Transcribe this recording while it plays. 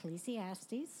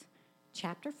Ecclesiastes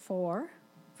chapter 4,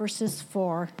 verses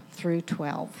 4 through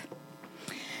 12.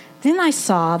 Then I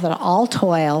saw that all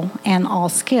toil and all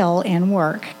skill in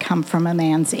work come from a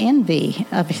man's envy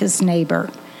of his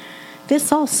neighbor.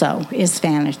 This also is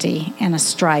vanity and a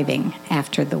striving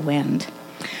after the wind.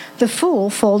 The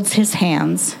fool folds his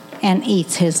hands and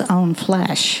eats his own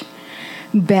flesh.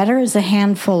 Better is a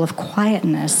handful of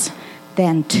quietness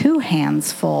than 2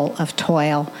 hands full of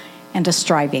toil and a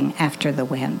striving after the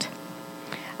wind.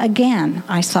 Again,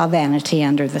 I saw vanity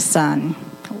under the sun.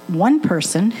 One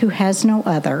person who has no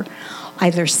other,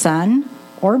 either son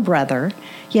or brother,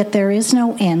 yet there is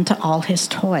no end to all his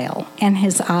toil, and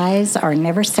his eyes are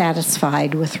never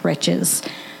satisfied with riches,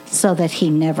 so that he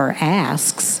never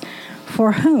asks,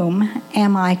 "For whom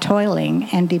am I toiling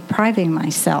and depriving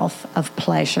myself of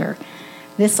pleasure?"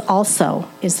 This also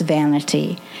is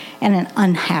vanity and an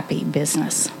unhappy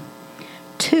business.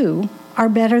 2 are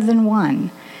better than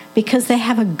 1, because they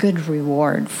have a good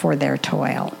reward for their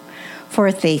toil. For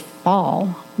if they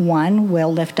fall, one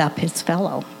will lift up his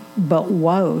fellow. But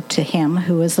woe to him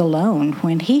who is alone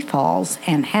when he falls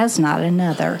and has not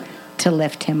another to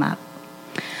lift him up.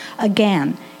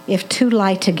 Again, if 2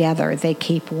 lie together, they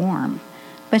keep warm.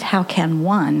 But how can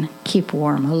one keep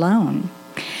warm alone?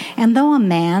 And though a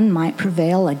man might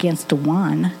prevail against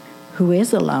 1 who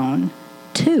is alone,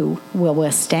 2 will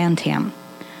withstand him.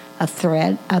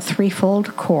 A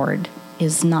threefold cord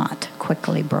is not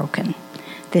quickly broken.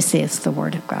 This is the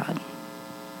word of God.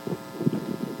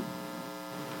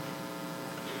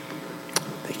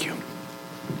 Thank you.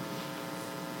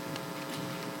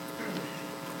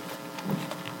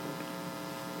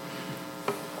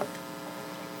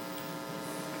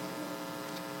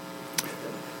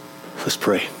 Let's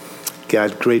pray.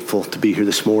 God, grateful to be here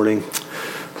this morning.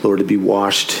 Lord, to be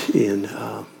washed in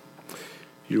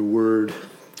your word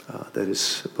that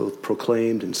is both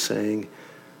proclaimed and sang,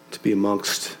 to be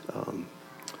amongst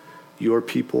your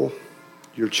people,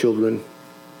 your children,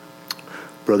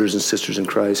 brothers and sisters in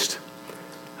Christ.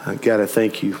 God, I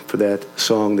thank you for that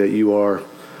song, that you are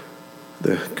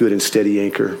the good and steady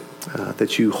anchor,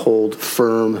 that you hold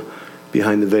firm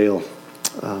behind the veil.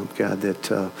 God,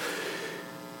 that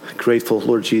grateful,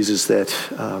 Lord Jesus, that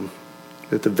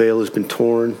the veil has been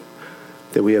torn,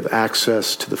 that we have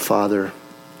access to the Father,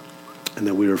 and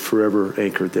that we are forever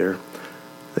anchored there,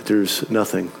 that there's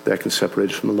nothing that can separate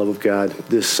us from the love of God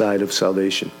this side of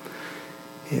salvation.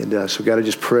 And so, God, I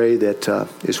just pray that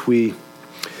as we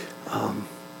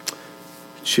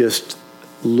just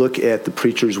look at the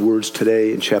preacher's words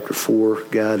today in chapter 4,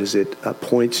 God, as it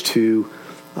points to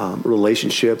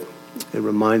relationship, it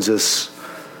reminds us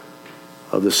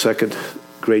of the second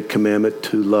great commandment,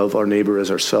 to love our neighbor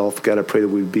as ourselves. God, I pray that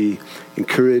we'd be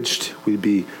encouraged, we'd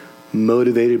be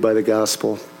motivated by the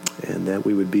gospel, and that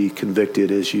we would be convicted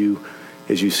as you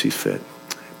see fit.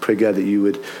 I pray, God, that you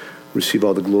would receive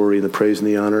all the glory and the praise and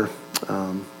the honor.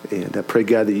 And I pray,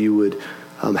 God, that you would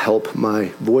help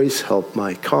my voice, help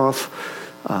my cough,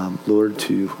 Lord,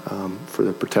 for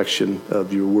the protection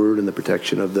of your word and the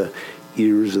protection of the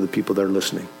ears of the people that are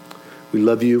listening. We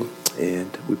love you, and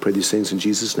we pray these things in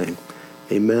Jesus' name.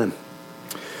 Amen.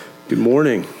 Good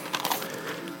morning.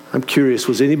 I'm curious,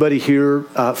 was anybody here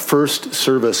first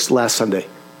service last Sunday?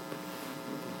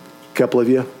 A couple of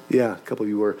you? Yeah, a couple of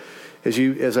you were.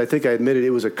 As I think I admitted,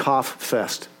 it was a cough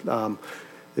fest. I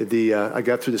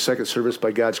got through the second service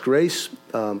by God's grace.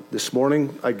 This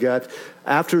morning,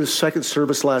 after the second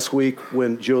service last week,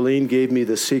 when Jolene gave me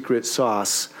the secret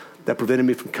sauce that prevented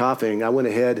me from coughing, I went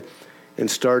ahead and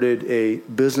started a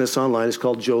business online. It's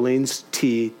called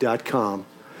jolenstea.com.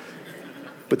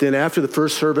 But then after the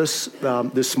first service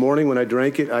this morning, when I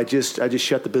drank it, I just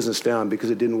shut the business down because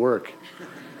it didn't work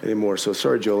anymore. So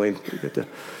sorry, Jolene.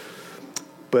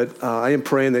 But I am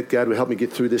praying that God would help me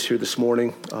get through this here this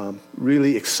morning.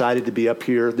 Really excited to be up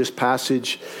here. This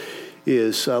passage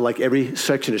is, like every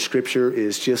section of Scripture,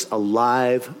 is just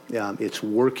alive. It's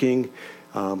working.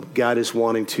 God is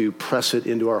wanting to press it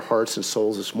into our hearts and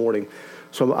souls this morning.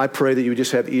 So I pray that you would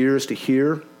just have ears to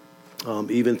hear,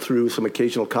 even through some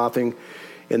occasional coughing,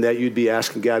 and that you'd be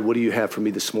asking God, what do you have for me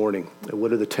this morning?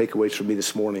 What are the takeaways for me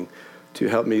this morning to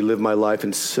help me live my life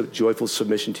in joyful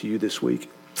submission to you this week?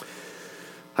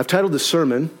 I've titled the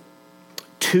sermon,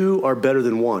 2 Are Better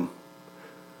Than 1,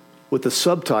 with the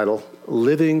subtitle,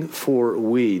 Living for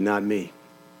We, Not Me.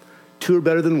 2 are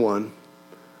better than 1,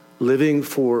 living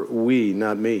for we,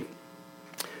 not me.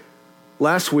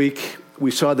 Last week,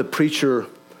 we saw the preacher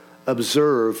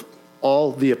observe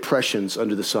all the oppressions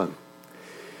under the sun.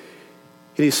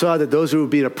 And he saw that those who were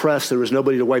being oppressed, there was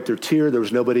nobody to wipe their tear, there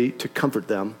was nobody to comfort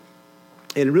them.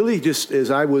 And really, just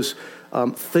as I was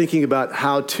thinking about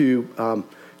how to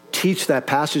teach that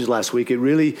passage last week,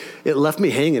 it left me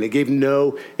hanging. It gave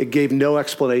no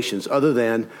explanations other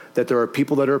than that there are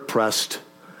people that are oppressed,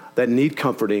 that need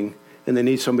comforting, and they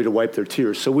need somebody to wipe their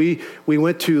tears. So we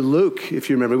went to Luke, if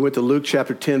you remember. We went to Luke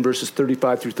chapter 10, verses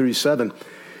 35 through 37.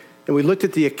 And we looked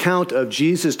at the account of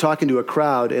Jesus talking to a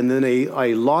crowd and then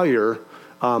a lawyer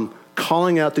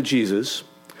calling out to Jesus.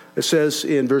 It says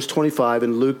in verse 25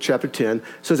 in Luke chapter 10, it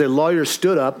says, a lawyer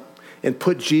stood up and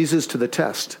put Jesus to the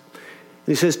test. And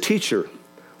he says, teacher,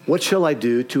 what shall I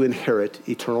do to inherit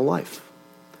eternal life?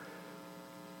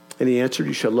 And he answered,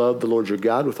 you shall love the Lord your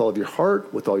God with all of your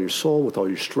heart, with all your soul, with all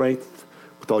your strength,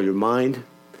 with all your mind,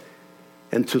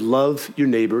 and to love your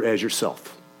neighbor as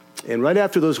yourself. And right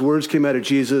after those words came out of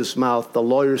Jesus' mouth, the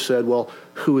lawyer said, well,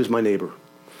 who is my neighbor?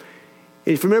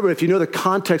 And if you know the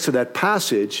context of that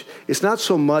passage, it's not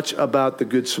so much about the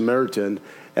Good Samaritan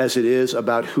as it is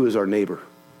about who is our neighbor.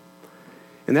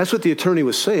 And that's what the attorney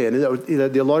was saying.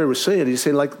 The lawyer was saying, he's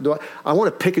saying, like, I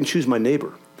want to pick and choose my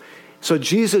neighbor. So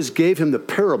Jesus gave him the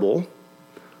parable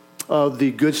of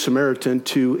the Good Samaritan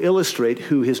to illustrate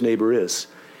who his neighbor is.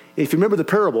 If you remember the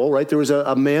parable, right, there was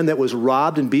a man that was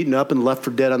robbed and beaten up and left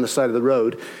for dead on the side of the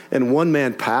road. And one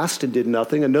man passed and did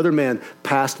nothing. Another man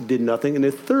passed and did nothing. And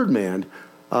a third man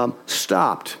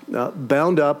stopped,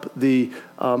 bound up the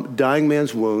dying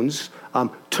man's wounds,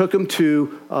 took him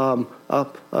to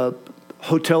a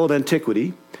hotel of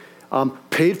antiquity,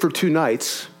 paid for 2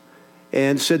 nights,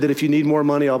 and said that if you need more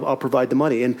money, I'll provide the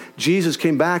money. And Jesus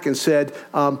came back and said,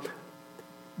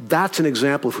 that's an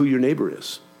example of who your neighbor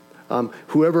is.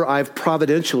 Whoever I've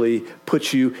providentially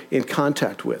put you in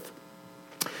contact with.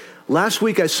 Last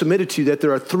week, I submitted to you that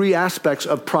there are 3 aspects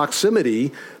of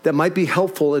proximity that might be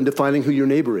helpful in defining who your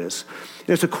neighbor is. And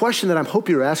it's a question that I hope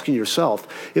you're asking yourself.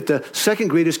 If the second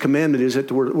greatest commandment is that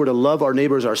we're to love our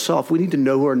neighbor as ourselves, we need to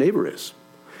know who our neighbor is.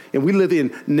 And we live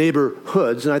in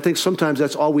neighborhoods, and I think sometimes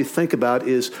that's all we think about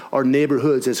is our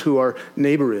neighborhoods as who our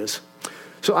neighbor is.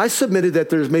 So I submitted that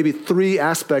there's maybe 3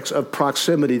 aspects of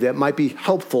proximity that might be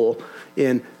helpful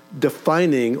in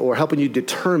defining or helping you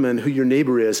determine who your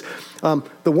neighbor is.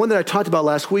 The one that I talked about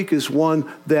last week is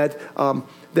one that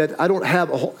I don't have,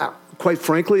 quite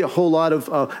frankly, a whole lot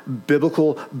of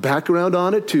biblical background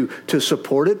on it to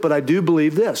support it, but I do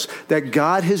believe this, that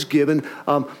God has given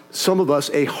some of us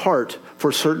a heart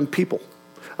for certain people.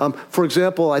 For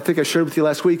example, I think I shared with you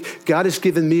last week, God has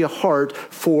given me a heart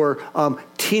for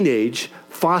teenage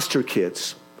foster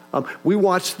kids. We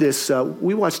watched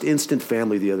Instant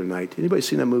Family the other night. Anybody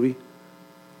seen that movie?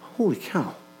 Holy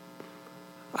cow.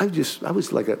 I was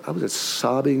a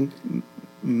sobbing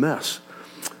mess.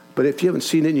 But if you haven't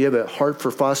seen it and you have a heart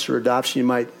for foster adoption,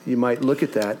 you might look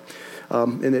at that.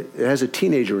 And it has a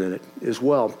teenager in it as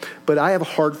well. But I have a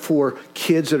heart for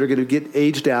kids that are going to get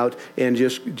aged out and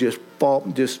just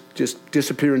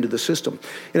disappear into the system.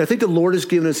 And I think the Lord has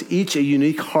given us each a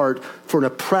unique heart for an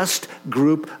oppressed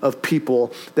group of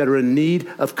people that are in need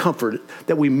of comfort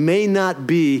that we may not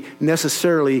be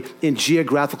necessarily in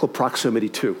geographical proximity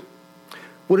to.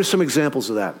 What are some examples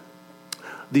of that?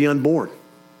 The unborn,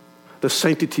 the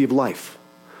sanctity of life,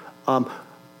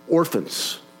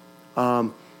 orphans,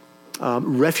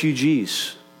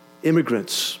 refugees,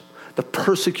 immigrants, the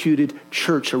persecuted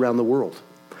church around the world.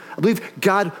 I believe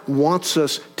God wants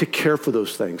us to care for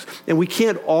those things. And we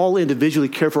can't all individually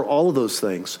care for all of those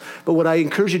things. But what I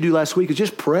encouraged you to do last week is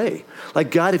just pray.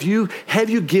 Like, God, have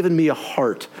you given me a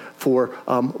heart for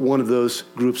one of those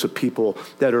groups of people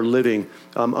that are living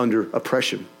under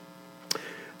oppression?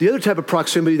 The other type of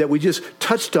proximity that we just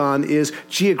touched on is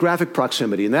geographic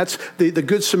proximity. And that's the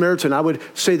Good Samaritan. I would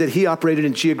say that he operated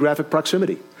in geographic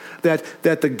proximity.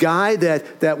 That the guy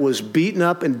that was beaten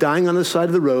up and dying on the side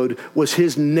of the road was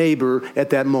his neighbor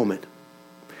at that moment.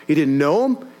 He didn't know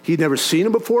him. He'd never seen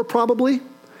him before, probably.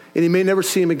 And he may never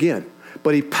see him again.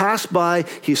 But he passed by.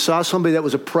 He saw somebody that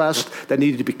was oppressed, that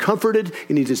needed to be comforted.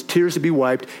 He needed his tears to be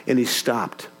wiped. And he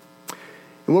stopped.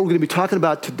 And what we're going to be talking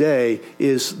about today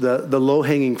is the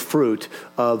low-hanging fruit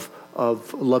of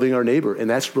loving our neighbor, and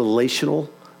that's relational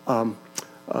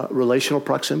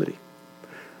proximity.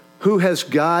 Who has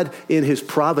God in his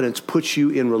providence put you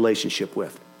in relationship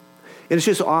with? And it's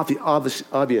just obvious.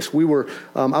 I was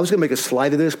going to make a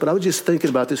slide of this, but I was just thinking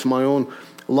about this in my own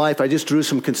life. I just drew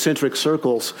some concentric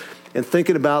circles and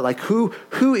thinking about like who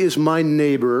is my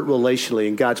neighbor relationally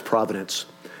in God's providence.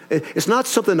 It's not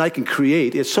something I can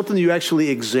create. It's something you actually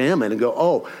examine and go,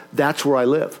 oh, that's where I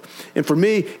live. And for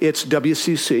me, it's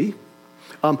WCC.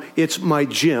 It's my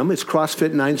gym. It's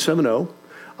CrossFit 970.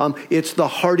 It's the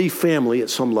Hardy family at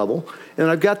some level. And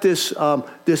I've got this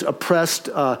oppressed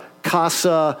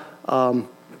CASA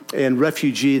and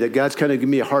refugee, that God's kind of given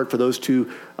me a heart for those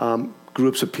two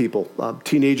groups of people,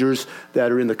 teenagers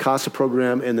that are in the CASA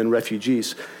program and then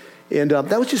refugees. And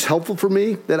that was just helpful for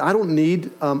me, that I don't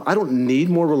need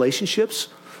more relationships.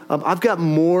 I've got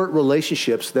more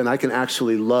relationships than I can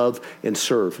actually love and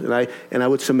serve. And I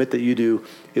would submit that you do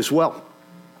as well.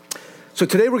 So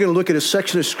today we're going to look at a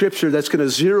section of Scripture that's going to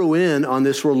zero in on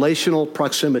this relational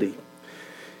proximity.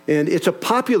 And it's a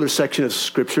popular section of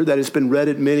Scripture that has been read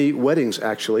at many weddings,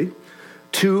 actually.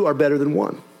 Two are better than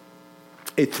one.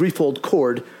 A threefold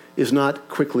cord is not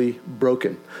quickly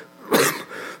broken.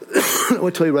 I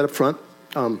want to tell you right up front,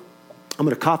 I'm going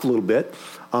to cough a little bit.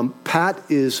 Pat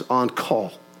is on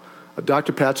call.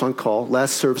 Dr. Pat's on call.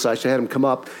 Last service, I actually had him come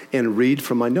up and read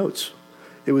from my notes.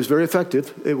 It was very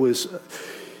effective. It was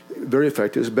very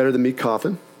effective. It was better than me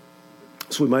coughing.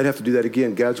 So we might have to do that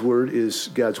again. God's word is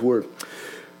God's word.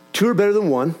 Two are better than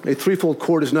one. A threefold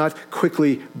cord is not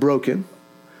quickly broken.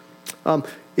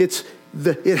 These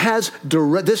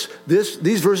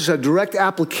verses have direct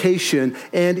application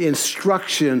and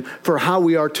instruction for how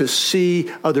we are to see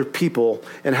other people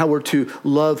and how we're to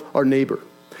love our neighbor.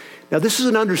 Now, this is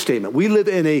an understatement. We live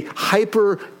in a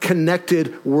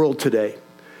hyper-connected world today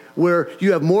where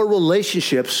you have more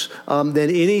relationships than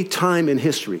any time in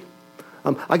history.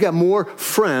 I got more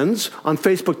friends on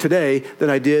Facebook today than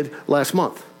I did last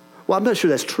month. Well, I'm not sure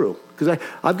that's true, because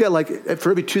I've got, like,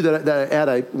 for every two that I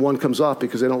add, one comes off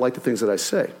because they don't like the things that I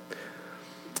say.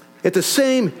 At the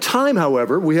same time,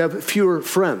 however, we have fewer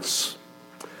friends.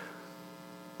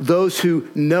 Those who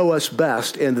know us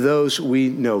best and those we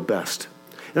know best.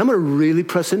 And I'm going to really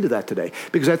press into that today,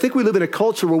 because I think we live in a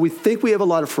culture where we think we have a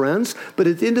lot of friends, but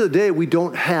at the end of the day, we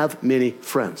don't have many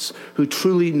friends who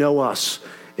truly know us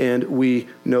and we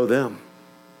know them.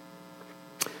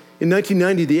 In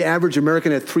 1990, the average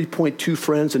American had 3.2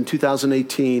 friends. In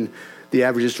 2018, the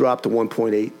average has dropped to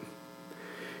 1.8.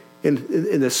 And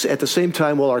at the same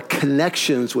time, well, our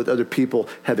connections with other people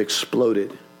have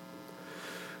exploded.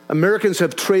 Americans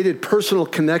have traded personal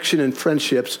connection and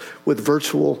friendships with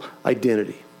virtual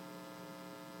identity.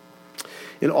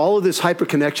 And all of this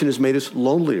hyperconnection has made us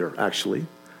lonelier, actually,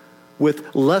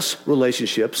 with less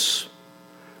relationships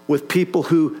with people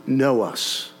who know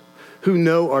us, who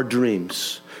know our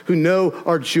dreams, who know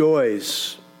our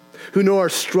joys, who know our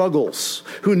struggles,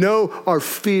 who know our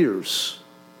fears.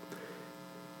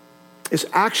 It's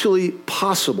actually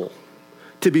possible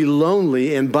to be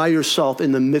lonely and by yourself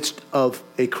in the midst of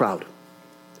a crowd.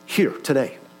 Here,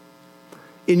 today.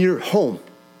 In your home.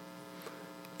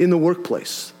 In the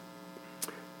workplace.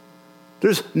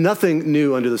 There's nothing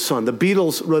new under the sun. The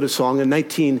Beatles wrote a song in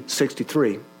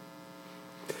 1963.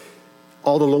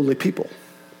 All the lonely people.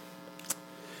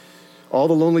 All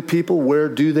the lonely people, where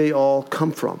do they all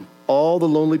come from? All the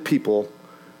lonely people,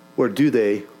 where do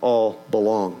they all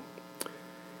belong?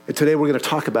 And today we're going to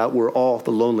talk about where all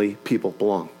the lonely people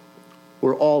belong.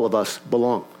 Where all of us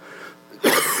belong.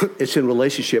 It's in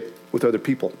relationship with other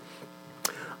people.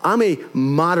 I'm a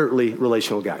moderately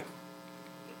relational guy.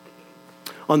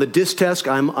 On the DISC test,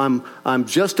 I'm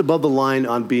just above the line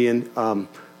on being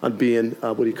what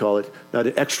do you call it? Not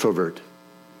an extrovert.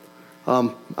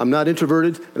 I'm not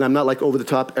introverted, and I'm not like over the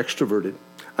top extroverted.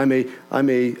 I'm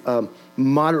a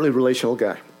moderately relational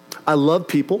guy. I love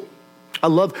people. I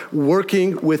love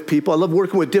working with people. I love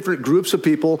working with different groups of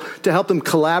people to help them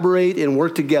collaborate and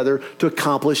work together to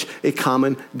accomplish a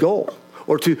common goal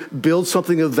or to build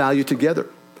something of value together.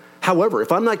 However,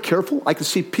 if I'm not careful, I can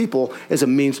see people as a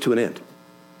means to an end.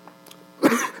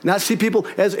 Not see people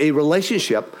as a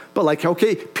relationship, but like,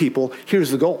 okay, people,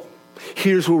 here's the goal.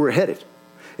 Here's where we're headed.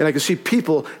 And I can see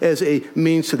people as a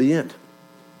means to the end.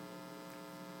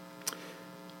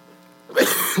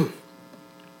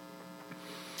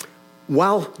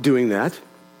 While doing that,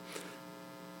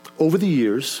 over the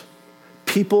years,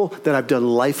 people that I've done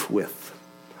life with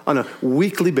on a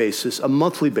weekly basis, a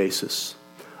monthly basis,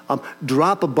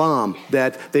 drop a bomb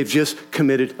that they've just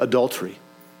committed adultery,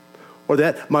 or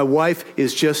that my wife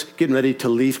is just getting ready to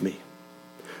leave me,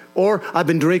 or I've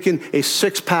been drinking a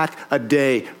 6-pack a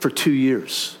day for 2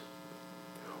 years,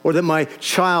 or that my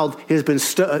child has been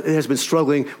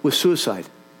struggling with suicide.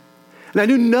 And I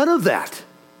knew none of that.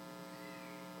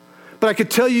 But I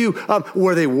could tell you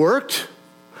where they worked.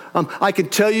 I can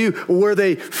tell you where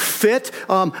they fit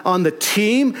on the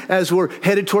team as we're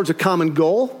headed towards a common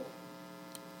goal.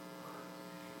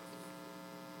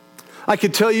 I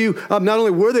could tell you not only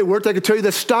where they worked, I could tell you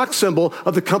the stock symbol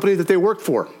of the company that they worked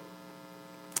for.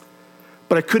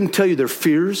 But I couldn't tell you their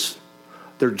fears,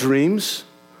 their dreams,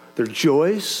 their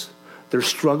joys, their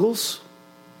struggles.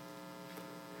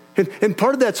 And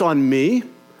part of that's on me.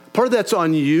 Part of that's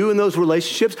on you in those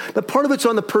relationships, but part of it's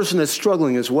on the person that's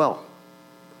struggling as well.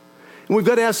 And we've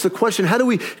got to ask the question, how do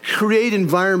we create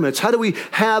environments? How do we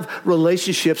have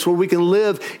relationships where we can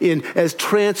live in as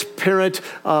transparent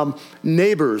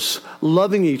neighbors,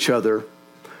 loving each other,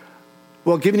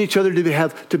 while giving each other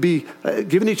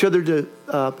giving each other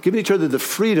the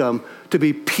freedom to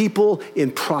be people in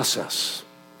process.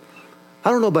 I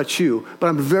don't know about you, but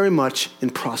I'm very much in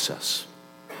process.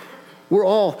 We're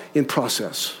all in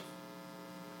process.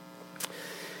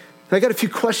 And I got a few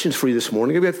questions for you this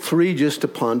morning. I've got 3 just to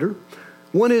ponder.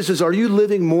 One is are you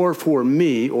living more for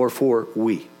me or for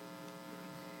we?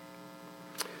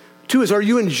 2 is, are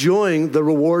you enjoying the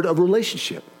reward of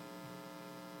relationship?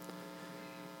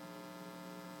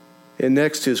 And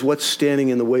next is, what's standing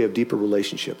in the way of deeper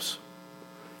relationships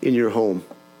in your home,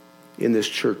 in this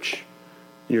church,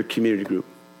 in your community group,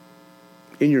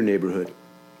 in your neighborhood?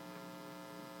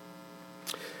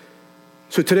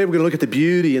 So today we're going to look at the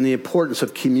beauty and the importance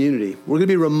of community. We're going to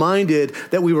be reminded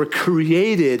that we were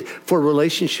created for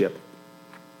relationship,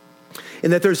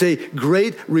 and that there's a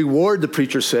great reward, the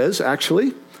preacher says,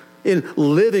 actually, in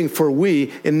living for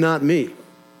we and not me.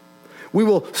 We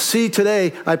will see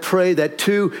today, I pray, that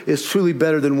 2 is truly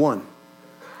better than 1.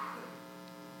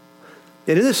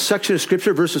 And in this section of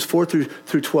Scripture, verses 4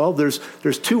 through 12,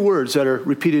 there's 2 words that are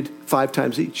repeated 5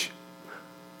 times each.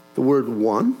 The word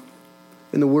one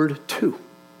and the word 2.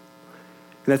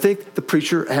 And I think the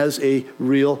preacher has a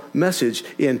real message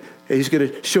in, he's going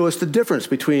to show us the difference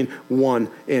between 1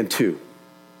 and 2.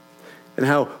 And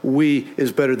how we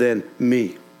is better than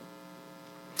me.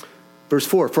 Verse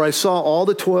 4, for I saw all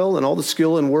the toil and all the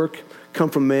skill and work come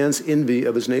from man's envy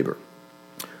of his neighbor.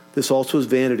 This also is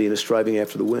vanity and is striving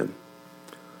after the wind.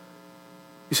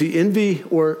 You see, envy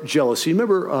or jealousy.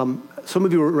 Remember, some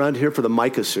of you were around here for the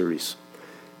Micah series.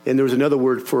 And there was another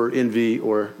word for envy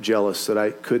or jealous that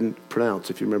I couldn't pronounce,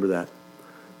 if you remember that.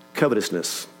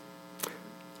 Covetousness.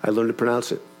 I learned to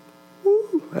pronounce it.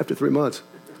 Woo, after 3 months.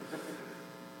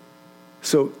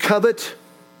 So covet,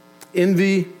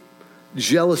 envy,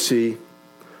 jealousy,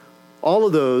 all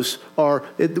of those are,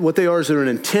 what they are is they're an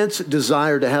intense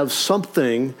desire to have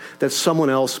something that someone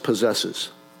else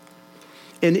possesses.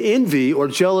 And envy or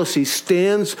jealousy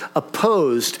stands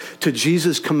opposed to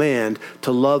Jesus' command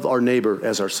to love our neighbor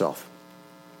as ourselves.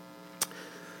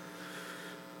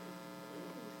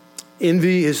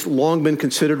 Envy has long been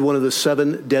considered one of the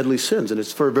 7 deadly sins, and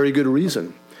it's for a very good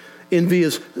reason. Envy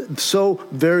is so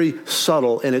very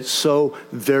subtle, and it's so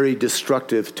very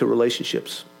destructive to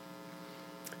relationships.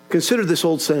 Consider this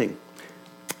old saying: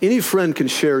 any friend can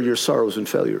share your sorrows and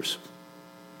failures,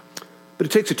 but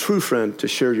it takes a true friend to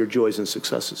share your joys and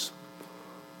successes.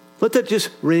 Let that just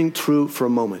ring true for a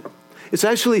moment. It's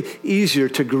actually easier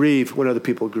to grieve when other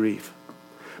people grieve.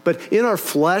 But in our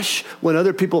flesh, when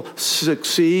other people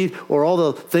succeed or all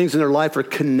the things in their life are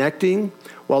connecting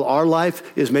while our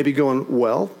life is maybe going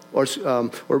well, or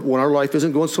when our life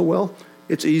isn't going so well,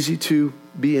 it's easy to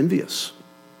be envious.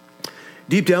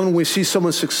 Deep down, when we see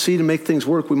someone succeed and make things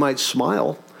work, we might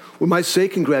smile. We might say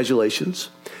congratulations.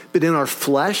 But in our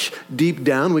flesh, deep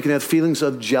down, we can have feelings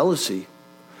of jealousy.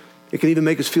 It can even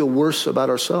make us feel worse about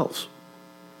ourselves.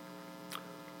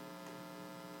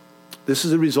 This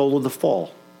is a result of the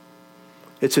fall.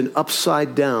 It's an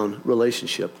upside-down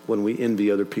relationship when we envy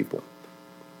other people.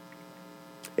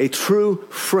 A true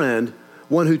friend,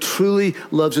 one who truly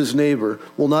loves his neighbor,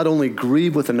 will not only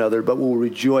grieve with another, but will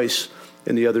rejoice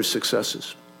in the other's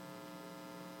successes.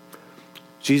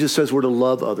 Jesus says we're to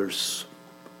love others,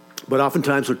 but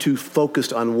oftentimes we're too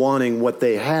focused on wanting what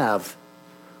they have,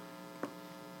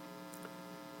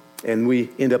 and we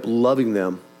end up loving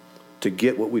them to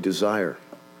get what we desire.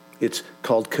 It's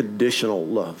called conditional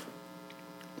love.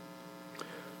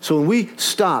 So when we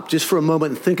stop just for a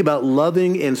moment and think about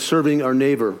loving and serving our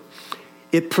neighbor,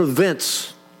 it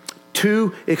prevents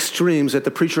 2 extremes that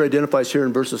the preacher identifies here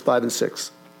in verses 5 and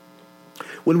 6.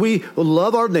 When we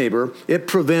love our neighbor, it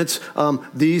prevents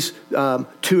these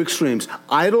 2 extremes: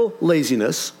 idle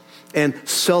laziness and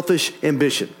selfish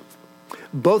ambition.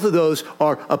 Both of those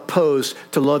are opposed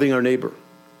to loving our neighbor.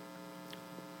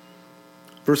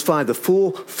 Verse 5, the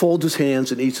fool folds his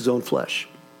hands and eats his own flesh.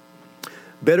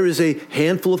 Better is a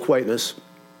handful of quietness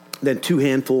than 2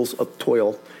 handfuls of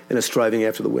toil and a striving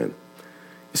after the wind.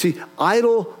 You see,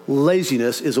 idle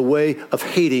laziness is a way of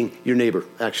hating your neighbor,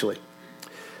 actually.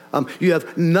 You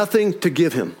have nothing to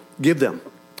give them. Give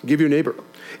your neighbor.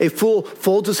 A fool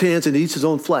folds his hands and eats his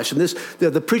own flesh. And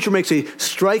the preacher makes a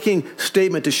striking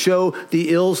statement to show the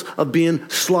ills of being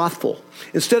slothful.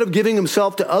 Instead of giving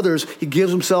himself to others, he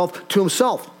gives himself to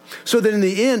himself. So that in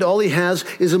the end, all he has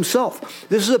is himself.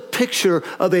 This is a picture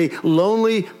of a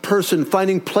lonely person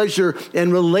finding pleasure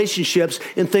and relationships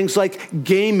in things like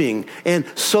gaming and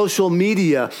social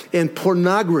media and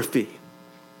pornography.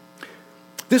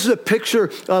 This is a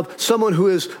picture of someone who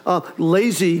is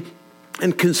lazy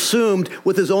and consumed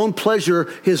with his own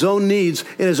pleasure, his own needs,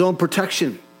 and his own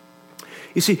protection.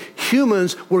 You see,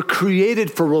 humans were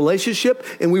created for relationship,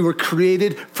 and we were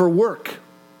created for work.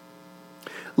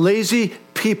 Lazy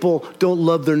people don't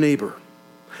love their neighbor.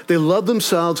 They love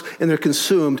themselves, and they're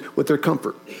consumed with their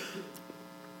comfort.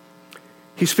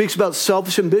 He speaks about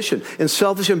selfish ambition, and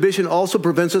selfish ambition also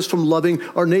prevents us from loving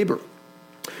our neighbor.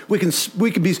 We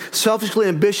can be selfishly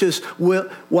ambitious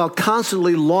while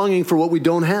constantly longing for what we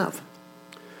don't have.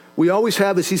 We always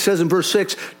have, as he says in verse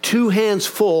 6, 2 hands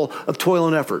full of toil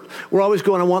and effort. We're always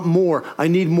going, I want more, I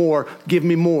need more, give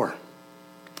me more.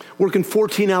 Working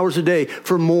 14 hours a day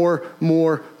for more,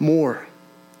 more, more.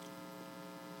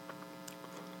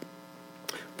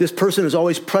 This person is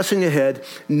always pressing ahead,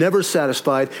 never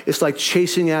satisfied. It's like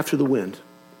chasing after the wind.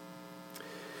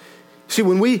 See,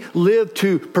 when we live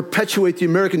to perpetuate the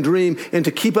American dream and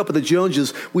to keep up with the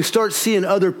Joneses, we start seeing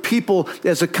other people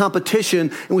as a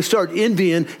competition, and we start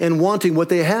envying and wanting what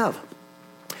they have.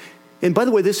 And by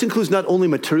the way, this includes not only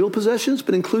material possessions,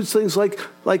 but includes things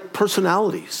like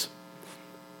personalities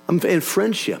and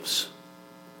friendships.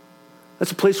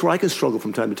 That's a place where I can struggle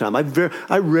from time to time.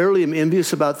 I rarely am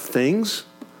envious about things,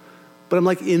 but I'm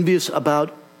like envious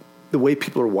about the way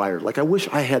people are wired. Like I wish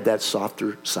I had that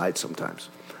softer side sometimes.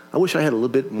 I wish I had a little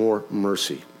bit more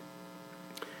mercy.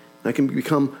 I can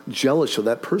become jealous of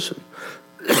that person.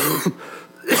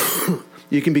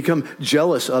 You can become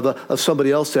jealous of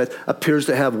somebody else that appears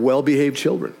to have well-behaved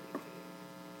children.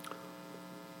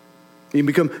 You can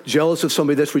become jealous of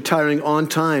somebody that's retiring on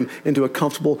time into a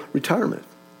comfortable retirement.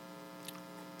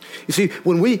 You see,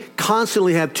 when we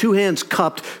constantly have 2 hands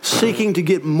cupped, seeking to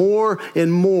get more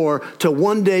and more to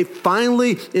one day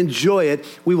finally enjoy it,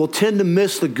 we will tend to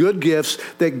miss the good gifts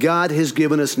that God has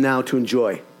given us now to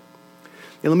enjoy.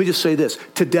 And let me just say this.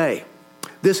 Today,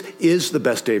 this is the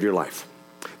best day of your life.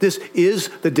 This is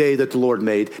the day that the Lord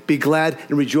made. Be glad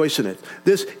and rejoice in it.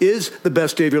 This is the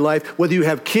best day of your life, whether you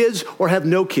have kids or have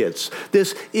no kids.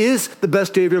 This is the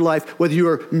best day of your life, whether you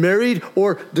are married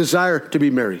or desire to be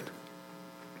married.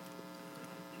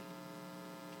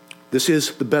 This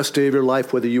is the best day of your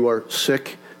life, whether you are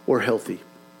sick or healthy.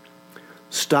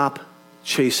 Stop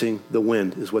chasing the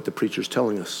wind, is what the preacher's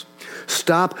telling us.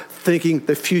 Stop thinking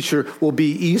the future will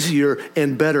be easier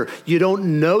and better. You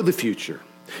don't know the future.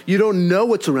 You don't know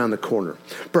what's around the corner.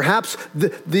 Perhaps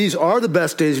these are the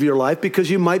best days of your life because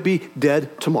you might be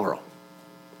dead tomorrow.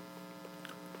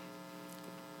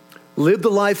 Live the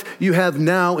life you have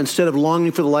now instead of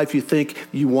longing for the life you think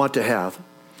you want to have,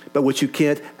 but which you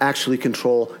can't actually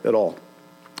control at all.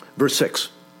 Verse 6.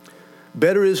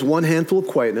 Better is 1 handful of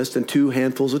quietness than 2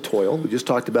 handfuls of toil. We just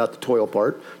talked about the toil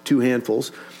part, 2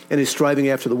 handfuls, and is striving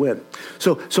after the wind.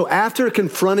 So after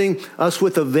confronting us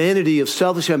with the vanity of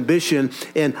selfish ambition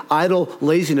and idle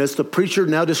laziness, the preacher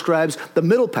now describes the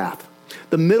middle path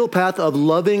of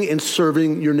loving and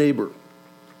serving your neighbor.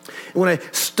 And when I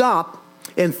stop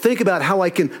and think about how I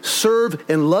can serve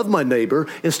and love my neighbor,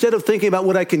 instead of thinking about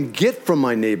what I can get from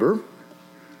my neighbor,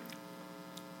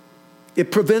 it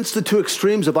prevents the 2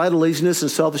 extremes of idle laziness and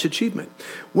selfish achievement.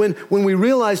 When we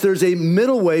realize there's a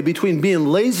middle way between being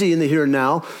lazy in the here and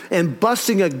now and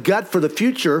busting a gut for the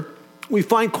future, we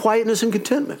find quietness and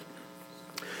contentment.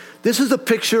 This is a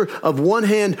picture of one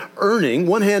hand earning,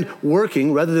 one hand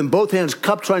working, rather than both hands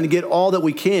cupped trying to get all that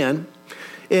we can,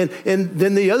 and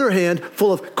then the other hand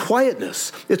full of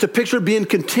quietness. It's a picture of being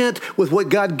content with what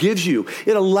God gives you.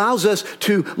 It allows us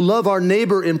to love our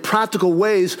neighbor in practical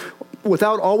ways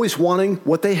without always wanting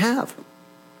what they have.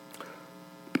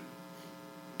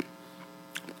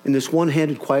 And this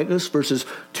one-handed quietness versus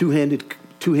two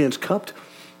hands cupped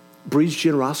breeds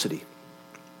generosity.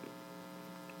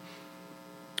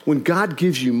 When God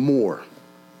gives you more,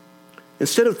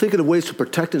 instead of thinking of ways to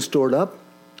protect and store it up,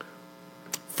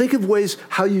 think of ways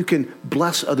how you can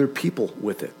bless other people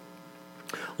with it.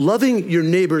 Loving your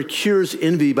neighbor cures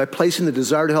envy by placing the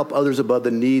desire to help others above the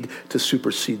need to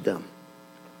supersede them.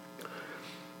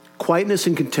 Quietness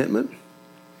and contentment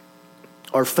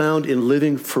are found in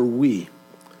living for we,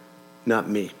 not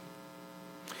me.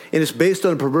 And it's based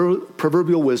on a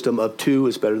proverbial wisdom of 2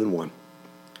 is better than 1.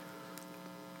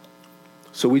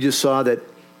 So we just saw that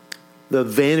the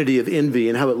vanity of envy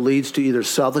and how it leads to either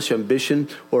selfish ambition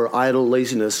or idle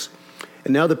laziness.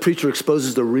 And now the preacher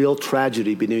exposes the real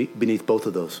tragedy beneath both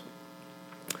of those.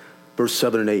 Verse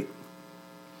 7 and 8.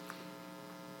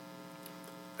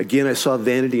 Again, I saw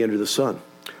vanity under the sun.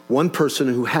 One person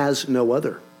who has no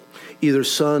other, either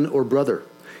son or brother.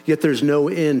 Yet there's no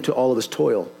end to all of his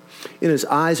toil. And his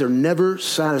eyes are never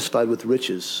satisfied with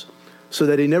riches, so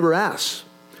that he never asks,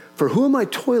 for who am I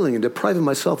toiling and depriving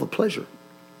myself of pleasure?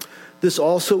 This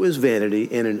also is vanity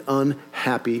and an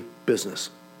unhappy business.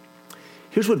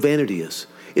 Here's what vanity is.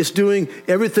 It's doing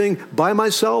everything by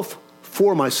myself,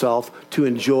 for myself, to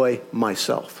enjoy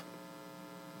myself.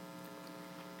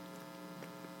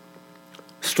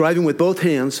 Striving with both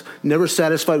hands, never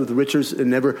satisfied with riches, and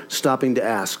never stopping to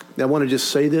ask. Now, I want to just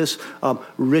say this.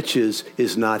 Riches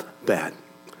is not bad.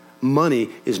 Money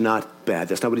is not bad.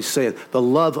 That's not what he's saying. The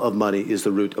love of money is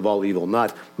the root of all evil,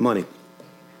 not money.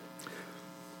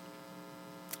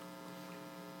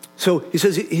 So he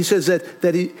says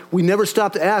that we never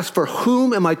stop to ask, for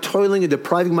whom am I toiling and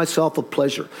depriving myself of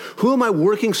pleasure? Who am I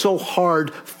working so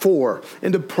hard for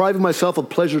and depriving myself of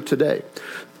pleasure today?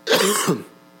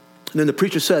 And then the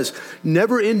preacher says,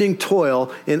 never-ending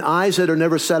toil and eyes that are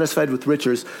never satisfied with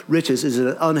riches is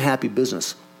an unhappy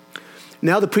business.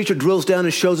 Now the preacher drills down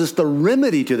and shows us the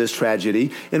remedy to this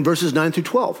tragedy in verses 9 through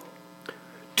 12.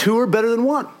 Two are better than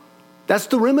one. That's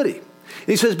the remedy. And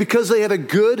he says, because they have a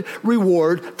good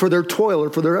reward for their toil or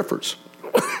for their efforts.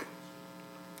 Let's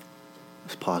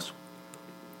pause.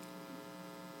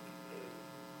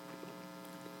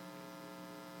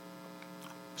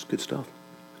 It's good stuff.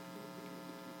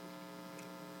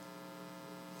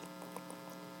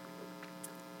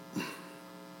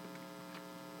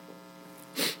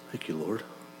 Thank you, Lord.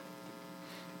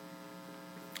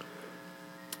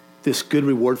 This good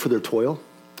reward for their toil,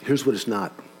 here's what it's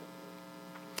not.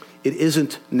 It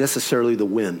isn't necessarily the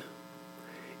win.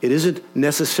 It isn't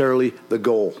necessarily the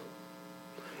goal.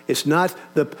 It's not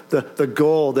the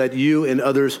goal that you and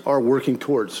others are working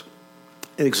towards.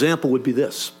 An example would be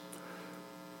this.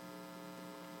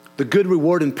 The good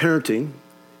reward in parenting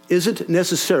isn't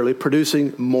necessarily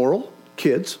producing moral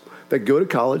kids that go to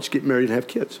college, get married, and have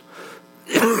kids.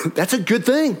 That's a good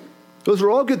thing. Those are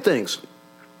all good things.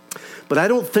 But I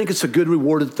don't think it's a good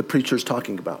reward that the preacher is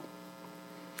talking about.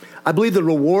 I believe the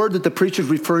reward that the preacher is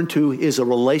referring to is a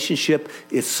relationship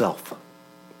itself.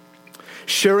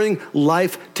 Sharing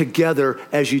life together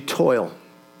as you toil.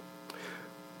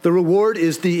 The reward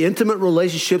is the intimate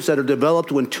relationships that are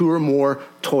developed when two or more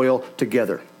toil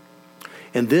together.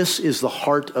 And this is the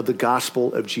heart of the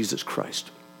gospel of Jesus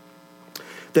Christ.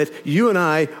 That you and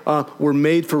I were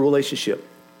made for relationship.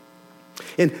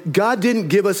 And God didn't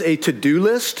give us a to-do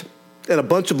list and a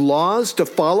bunch of laws to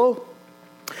follow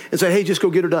and say, hey, just go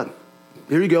get her done.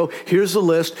 Here you go. Here's the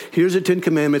list. Here's the 10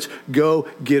 Commandments. Go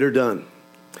get her done.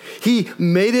 He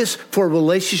made us for a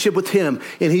relationship with him.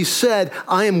 And he said,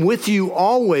 I am with you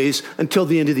always until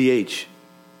the end of the age.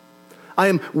 I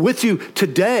am with you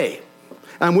today.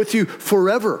 I'm with you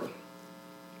forever.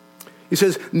 He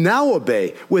says, now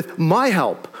obey with my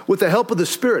help, with the help of the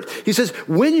Spirit. He says,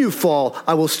 when you fall,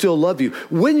 I will still love you.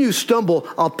 When you stumble,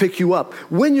 I'll pick you up.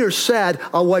 When you're sad,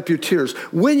 I'll wipe your tears.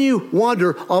 When you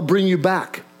wander, I'll bring you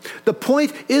back. The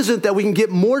point isn't that we can get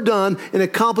more done and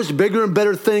accomplish bigger and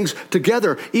better things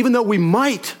together, even though we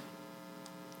might.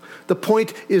 The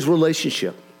point is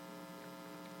relationship.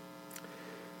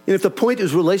 And if the point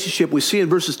is relationship, we see in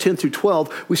verses 10 through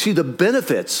 12, we see the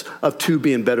benefits of two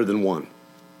being better than one.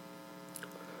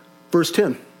 Verse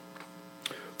 10,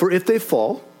 for if they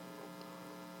fall,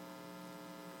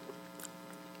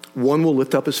 one will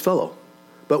lift up his fellow.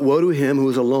 But woe to him who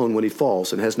is alone when he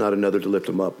falls and has not another to lift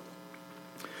him up.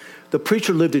 The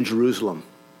preacher lived in Jerusalem.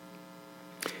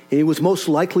 And he was most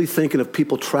likely thinking of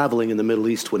people traveling in the Middle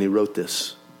East when he wrote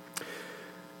this.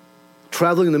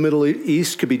 Traveling in the Middle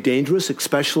East could be dangerous,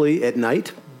 especially at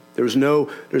night. There's no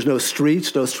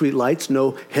streets, no street lights,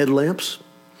 no headlamps.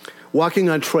 Walking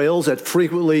on trails that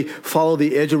frequently follow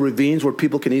the edge of ravines where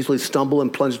people can easily stumble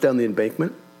and plunge down the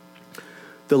embankment.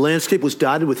 The landscape was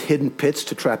dotted with hidden pits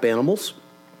to trap animals.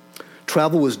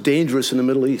 Travel was dangerous in the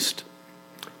Middle East.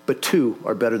 But two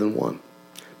are better than one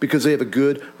because they have a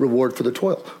good reward for the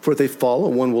toil. For if they fall,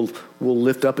 one will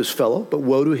lift up his fellow, but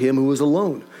woe to him who is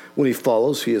alone. When he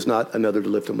follows, he has not another to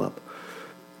lift him up.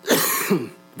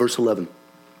 Verse 11.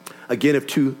 Again, if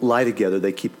two lie together,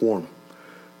 they keep warm.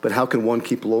 But how can one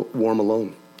keep warm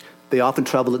alone? They often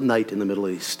traveled at night in the Middle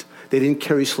East. They didn't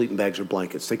carry sleeping bags or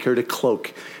blankets. They carried a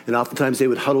cloak. And oftentimes they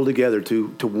would huddle together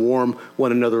to warm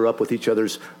one another up with each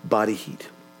other's body heat.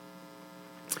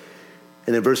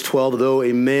 And in verse 12, though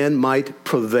a man might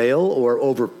prevail or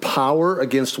overpower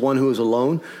against one who is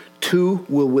alone, two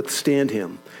will withstand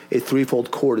him. A threefold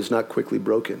cord is not quickly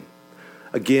broken.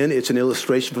 Again, it's an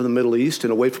illustration from the Middle East,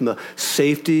 and away from the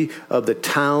safety of the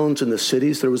towns and the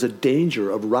cities, there was a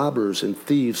danger of robbers and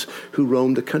thieves who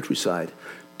roamed the countryside.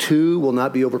 2 will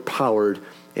not be overpowered,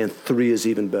 and 3 is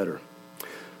even better.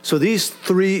 So these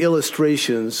 3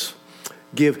 illustrations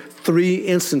give 3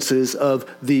 instances of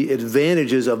the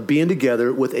advantages of being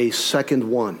together with a second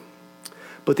one.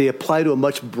 But they apply to a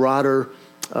much broader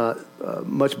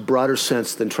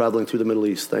sense than traveling through the Middle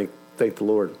East. Thank the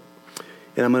Lord.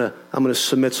 And I'm gonna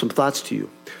submit some thoughts to you.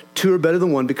 2 are better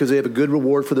than 1 because they have a good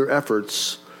reward for their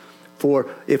efforts. For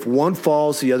if one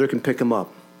falls, the other can pick him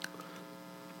up.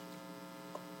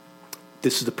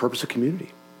 This is the purpose of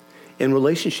community and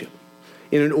relationship.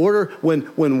 And in order, when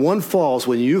one falls,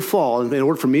 when you fall, in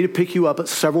order for me to pick you up,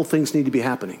 several things need to be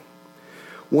happening.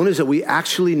 One is that we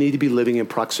actually need to be living in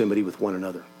proximity with one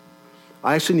another.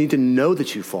 I actually need to know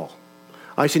that you fall.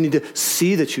 I actually need to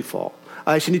see that you fall.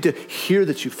 I actually need to hear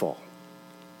that you fall.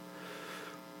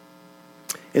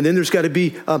 And then there's got to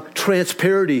be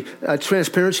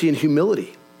transparency and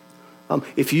humility.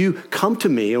 If you come to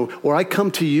me or I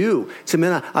come to you, say,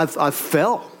 man, I've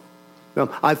fell.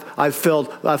 I've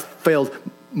failed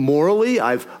morally.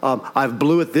 I've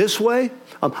blew it this way.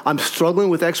 I'm struggling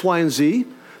with X, Y, and Z.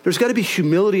 There's got to be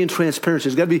humility and transparency.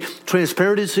 There's got to be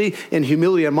transparency and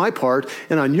humility on my part.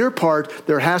 And on your part,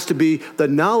 there has to be the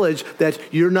knowledge that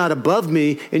you're not above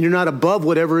me and you're not above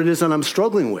whatever it is that I'm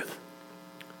struggling with.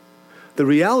 The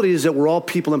reality is that we're all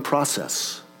people in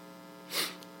process.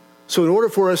 So in order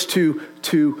for us to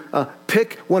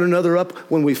pick one another up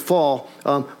when we fall,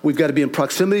 we've got to be in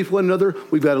proximity with one another.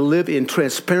 We've got to live in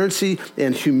transparency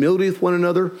and humility with one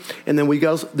another. And then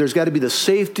there's got to be the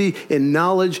safety and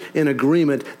knowledge and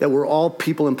agreement that we're all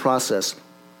people in process.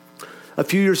 A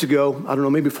few years ago, I don't know,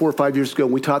 maybe 4 or 5 years ago,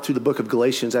 we taught through the book of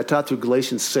Galatians. I taught through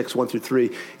Galatians 6, 1 through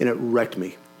 3, and it wrecked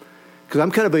me. Because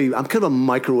I'm kind of a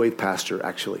microwave pastor,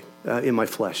 actually, in my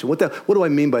flesh. And what do I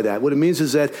mean by that? What it means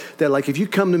is that like if you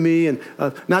come to me, and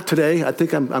not today, I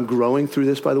think I'm growing through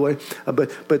this, by the way,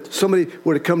 but somebody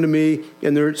were to come to me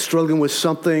and they're struggling with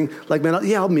something, like, man,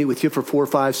 I'll meet with you for 4,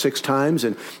 5, 6 times,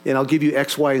 and I'll give you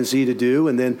X, Y, and Z to do,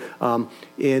 and then and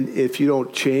if you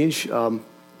don't change, don't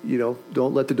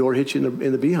let the door hit you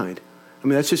in the behind. I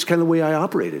mean, that's just kind of the way I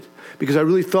operated, because I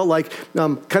really felt like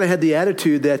kind of had the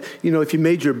attitude that, if you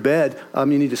made your bed,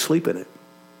 you need to sleep in it.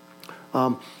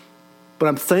 But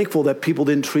I'm thankful that people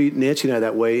didn't treat Nancy and I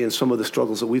that way in some of the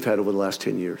struggles that we've had over the last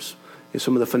 10 years, in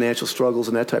some of the financial struggles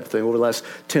and that type of thing over the last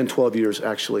 10, 12 years,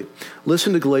 actually.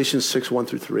 Listen to Galatians 6, 1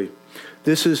 through 3.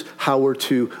 This is how we're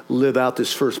to live out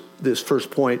this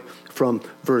first point from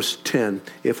verse 10.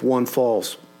 If one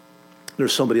falls,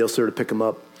 there's somebody else there to pick him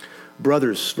up.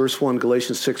 Brothers, verse 1,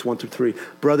 Galatians 6, 1 through 3.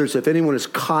 Brothers, if anyone is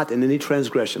caught in any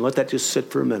transgression, let that just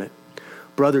sit for a minute.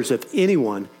 Brothers, if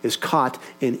anyone is caught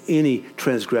in any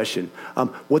transgression.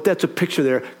 What that's a picture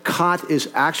there, caught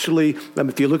is actually,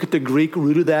 if you look at the Greek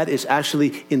root of that, is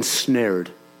actually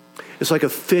ensnared. It's like a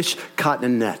fish caught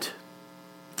in a net.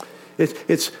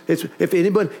 It's if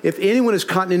anyone is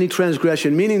caught in any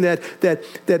transgression, meaning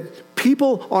that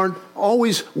people aren't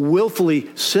always willfully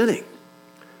sinning.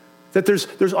 That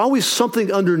there's always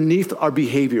something underneath our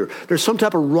behavior. There's some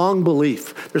type of wrong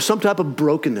belief. There's some type of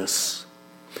brokenness.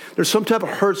 There's some type of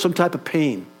hurt, some type of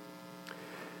pain.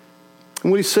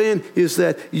 And what he's saying is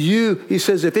that he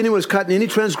says, if anyone is caught in any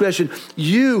transgression,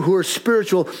 you who are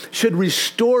spiritual should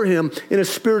restore him in a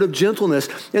spirit of gentleness.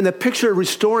 And the picture of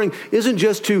restoring isn't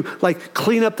just to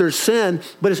clean up their sin,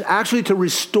 but it's actually to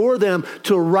restore them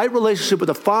to a right relationship with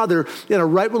the Father and a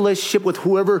right relationship with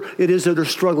whoever it is that they're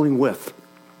struggling with.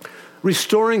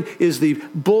 Restoring is the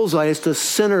bullseye. It's the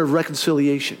center of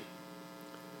reconciliation.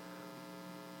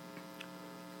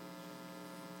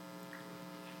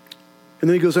 And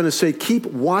then he goes on to say, keep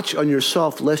watch on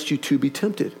yourself lest you too be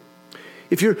tempted.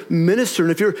 If you're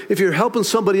ministering, if you're helping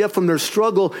somebody up from their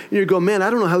struggle, and you go, man, I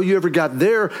don't know how you ever got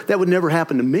there. That would never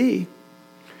happen to me.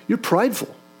 You're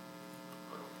prideful.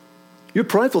 You're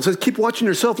prideful. It says, keep watching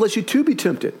yourself lest you too be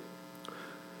tempted.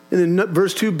 And then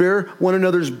verse 2, bear one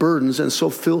another's burdens and so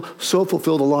fulfill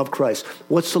the law of Christ.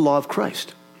 What's the law of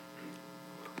Christ?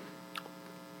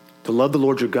 To love the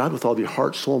Lord your God with all your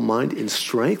heart, soul, mind, and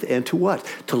strength. And to what?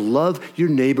 To love your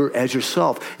neighbor as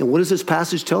yourself. And what is this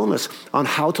passage telling us on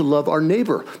how to love our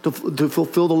neighbor, to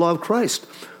fulfill the law of Christ?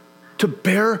 To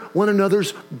bear one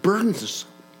another's burdens.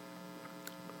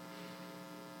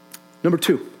 Number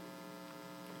 2.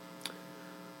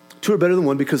 2 are better than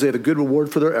 1 because they have a good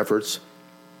reward for their efforts.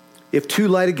 If 2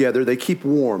 lie together, they keep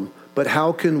warm. But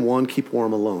how can one keep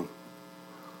warm alone?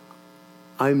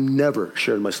 I'm never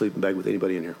sharing my sleeping bag with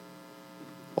anybody in here.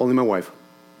 Only my wife.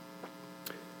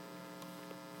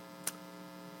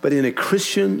 But in a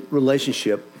Christian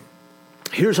relationship,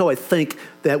 here's how I think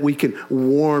that we can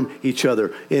warm each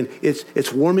other. And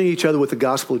it's warming each other with the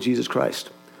gospel of Jesus Christ.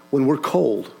 When we're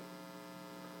cold,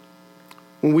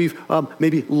 when we've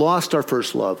maybe lost our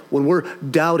first love, when we're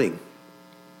doubting.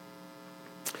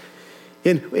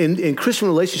 In Christian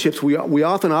relationships, we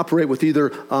often operate with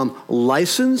either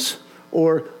license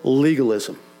or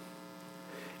legalism.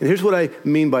 And here's what I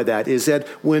mean by that, is that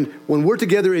when we're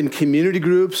together in community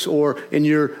groups or in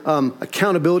your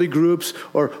accountability groups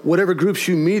or whatever groups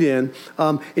you meet in,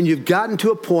 and you've gotten to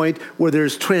a point where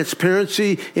there's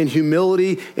transparency and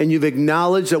humility and you've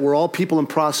acknowledged that we're all people in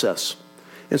process.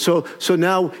 And so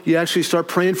now you actually start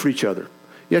praying for each other.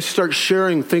 You actually start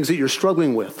sharing things that you're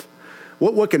struggling with.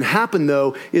 What can happen,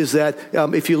 though, is that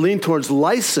if you lean towards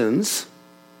license,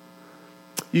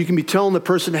 you can be telling the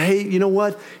person, hey, you know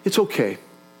what? It's okay.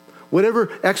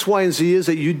 Whatever X, Y, and Z is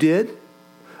that you did,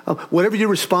 whatever your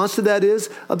response to that is,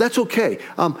 that's okay.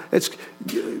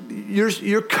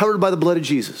 You're covered by the blood of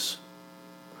Jesus.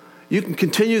 You can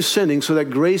continue sinning so that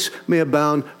grace may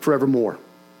abound forevermore.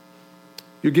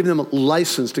 You're giving them a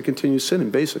license to continue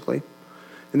sinning, basically.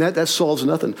 And that solves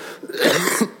nothing.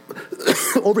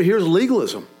 Over here is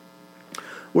legalism,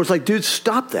 where it's like, dude,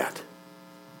 stop that.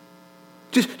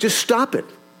 Just stop it.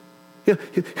 You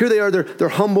know, here they are, they're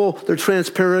humble, they're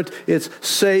transparent, it's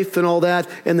safe and all that,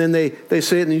 and then they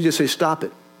say it and you just say, stop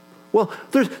it. Well,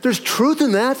 there's truth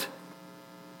in that,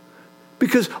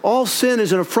 because all sin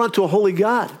is an affront to a holy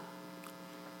God.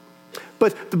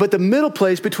 But the middle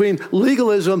place between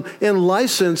legalism and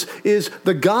license is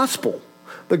the gospel.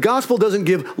 The gospel doesn't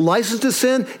give license to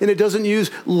sin, and it doesn't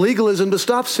use legalism to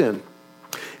stop sin.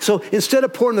 So instead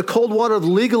of pouring the cold water of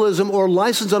legalism or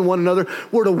license on one another,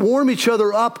 we're to warm each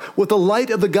other up with the light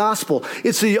of the gospel.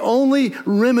 It's the only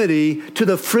remedy to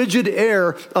the frigid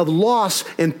air of loss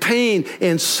and pain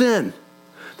and sin.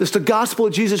 It's the gospel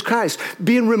of Jesus Christ.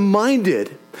 Being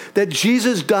reminded that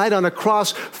Jesus died on a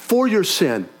cross for your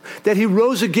sin, that he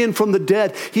rose again from the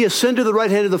dead, he ascended to the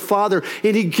right hand of the Father,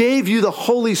 and he gave you the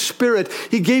Holy Spirit.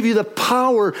 He gave you the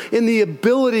power and the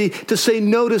ability to say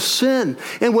no to sin.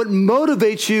 And what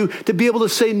motivates you to be able to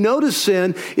say no to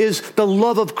sin is the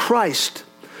love of Christ.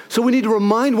 So we need to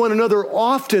remind one another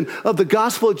often of the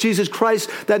gospel of Jesus Christ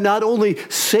that not only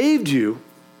saved you,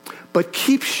 but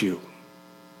keeps you.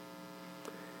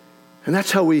 And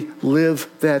that's how we live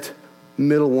that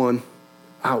middle one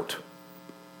out.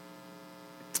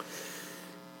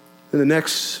 And the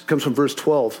next comes from verse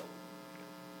 12.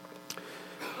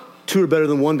 Two are better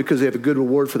than one because they have a good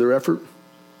reward for their effort.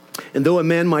 And though a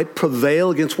man might prevail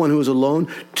against one who is alone,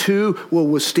 two will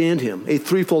withstand him. A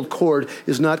threefold cord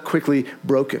is not quickly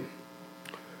broken.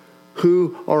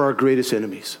 Who are our greatest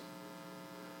enemies?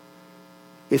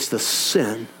 It's the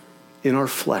sin in our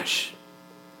flesh.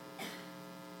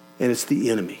 And it's the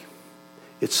enemy.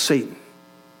 It's Satan.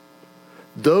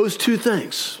 Those two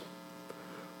things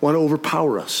want to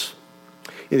overpower us.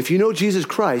 And if you know Jesus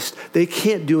Christ, they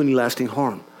can't do any lasting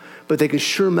harm. But they can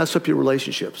sure mess up your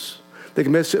relationships. They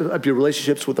can mess up your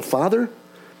relationships with the Father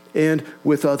and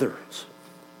with others.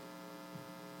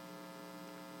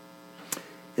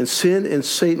 And sin and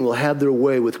Satan will have their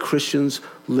way with Christians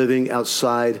living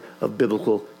outside of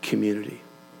biblical community.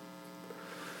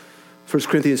 1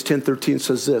 Corinthians 10:13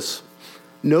 says this,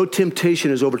 no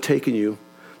temptation has overtaken you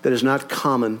that is not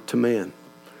common to man.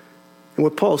 And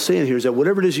what Paul is saying here is that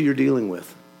whatever it is that you're dealing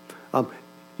with,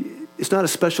 it's not a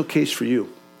special case for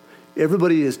you.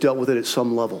 Everybody has dealt with it at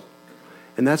some level.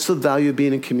 And that's the value of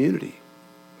being in community.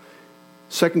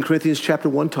 2 Corinthians chapter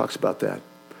 1 talks about that.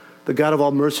 The God of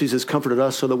all mercies has comforted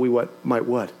us so that we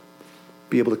might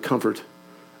be able to comfort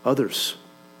others.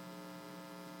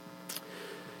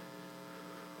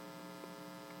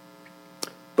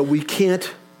 But we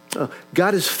can't,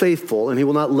 God is faithful and he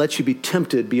will not let you be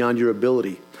tempted beyond your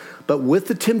ability. But with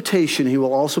the temptation, he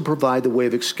will also provide the way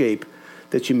of escape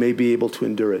that you may be able to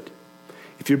endure it.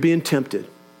 If you're being tempted,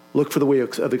 look for the way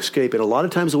of escape. And a lot of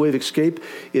times the way of escape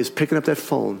is picking up that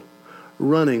phone,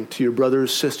 running to your brother or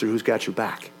sister who's got your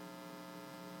back.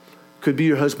 Could be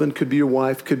your husband, could be your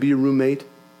wife, could be your roommate.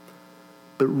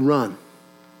 But run.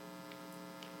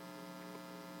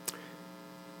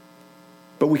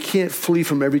 But we can't flee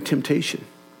from every temptation.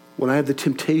 When I have the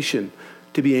temptation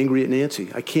to be angry at Nancy,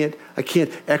 I can't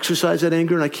exercise that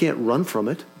anger and I can't run from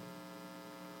it.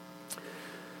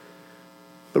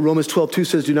 But Romans 12:2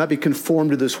 says, do not be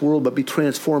conformed to this world, but be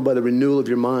transformed by the renewal of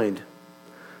your mind,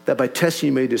 that by testing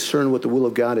you may discern what the will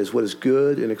of God is, what is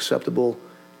good and acceptable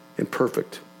and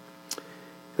perfect.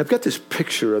 I've got this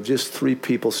picture of just three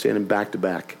people standing back to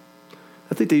back.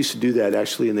 I think they used to do that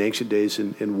actually in the ancient days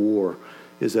in war.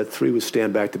 is that 3 would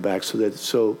stand back to back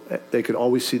so they could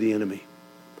always see the enemy.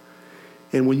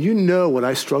 And when you know what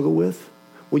I struggle with,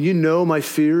 when you know my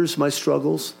fears, my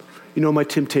struggles, you know my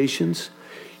temptations,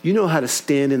 you know how to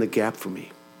stand in the gap for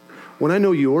me. When I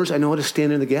know yours, I know how to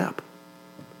stand in the gap.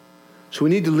 So we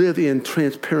need to live in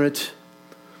transparent,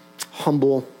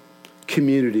 humble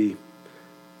community,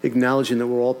 acknowledging that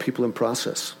we're all people in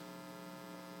process.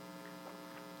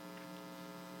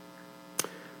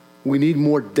 We need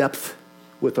more depth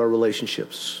with our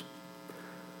relationships.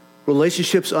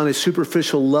 Relationships on a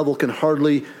superficial level can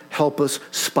hardly help us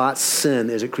spot sin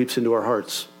as it creeps into our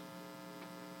hearts.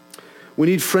 We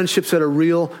need friendships that are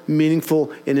real,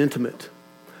 meaningful, and intimate.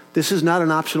 This is not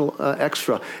an optional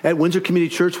extra. At Windsor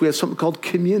Community Church, we have something called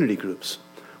community groups.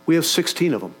 We have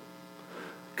 16 of them.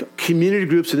 Community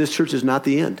groups in this church is not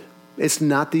the end. It's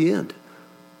not the end.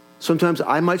 Sometimes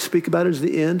I might speak about it as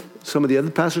the end. Some of the other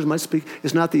pastors might speak.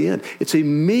 It's not the end. It's a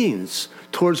means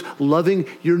towards loving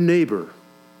your neighbor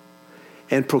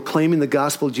and proclaiming the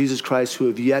gospel of Jesus Christ who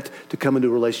have yet to come into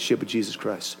a relationship with Jesus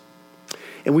Christ.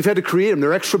 And we've had to create them.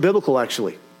 They're extra biblical,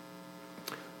 actually.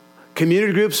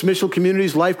 Community groups, missional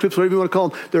communities, life groups, whatever you want to call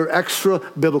them, they're extra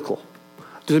biblical.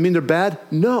 Does it mean they're bad?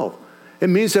 No. It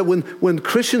means that when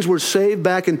Christians were saved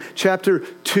back in chapter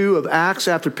 2 of Acts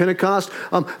after Pentecost,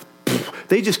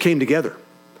 they just came together.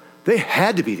 They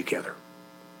had to be together.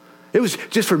 It was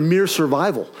just for mere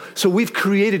survival. So we've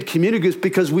created community groups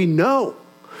because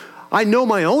I know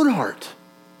my own heart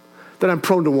that I'm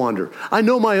prone to wander. I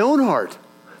know my own heart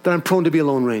that I'm prone to be a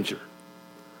lone ranger.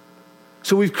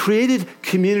 So we've created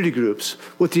community groups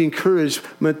with the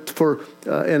encouragement for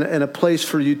and a place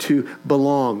for you to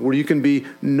belong, where you can be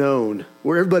known,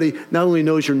 where everybody not only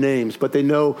knows your names, but they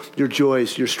know your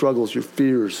joys, your struggles, your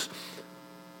fears,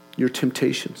 your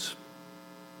temptations.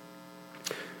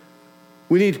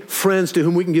 We need friends to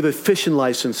whom we can give a fishing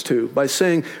license to by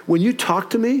saying, when you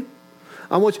talk to me,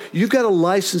 you've got a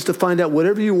license to find out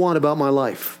whatever you want about my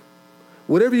life.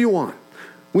 Whatever you want.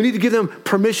 We need to give them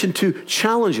permission to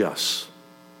challenge us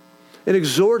and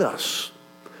exhort us.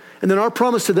 And then our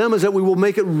promise to them is that we will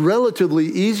make it relatively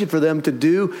easy for them to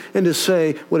do and to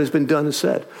say what has been done and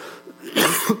said.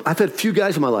 I've had few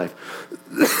guys in my life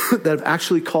that have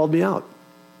actually called me out.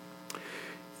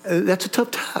 That's a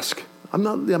tough task. I'm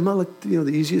not like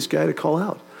the easiest guy to call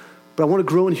out. But I want to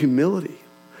grow in humility,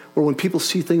 where when people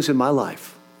see things in my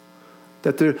life,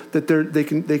 that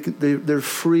they're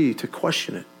free to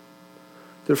question it.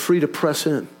 They're free to press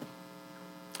in.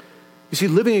 You see,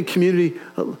 living in community,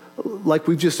 like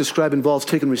we've just described, involves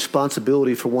taking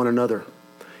responsibility for one another.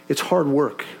 It's hard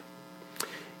work.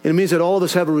 And it means that all of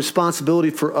us have a responsibility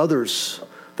for others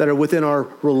that are within our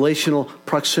relational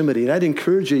proximity. And I'd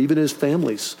encourage you, even as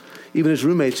families, even as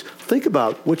roommates, think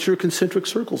about what your concentric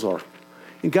circles are.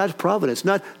 In God's providence,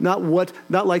 not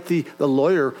like the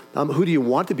lawyer, who do you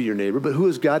want to be your neighbor, but who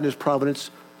has God in his providence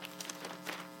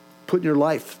put in your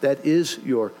life that is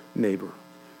your neighbor.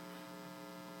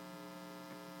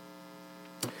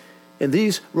 And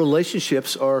these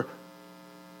relationships are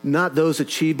not those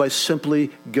achieved by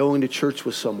simply going to church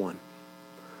with someone,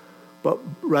 but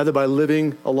rather by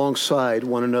living alongside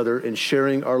one another and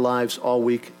sharing our lives all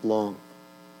week long.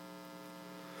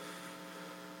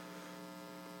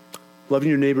 Loving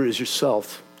your neighbor as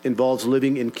yourself involves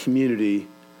living in community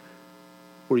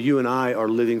where you and I are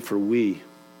living for we,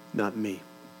 not me.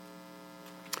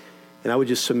 And I would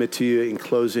just submit to you in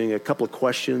closing a couple of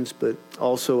questions, but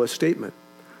also a statement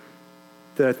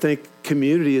that I think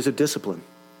community is a discipline.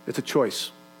 It's a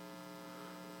choice.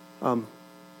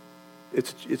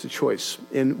 It's a choice.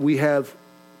 And we have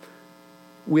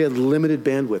limited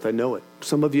bandwidth. I know it.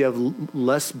 Some of you have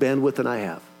less bandwidth than I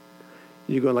have.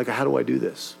 And you're going like, how do I do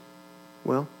this?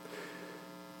 Well,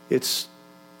 I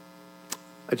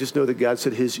just know that God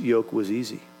said his yoke was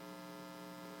easy.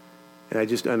 And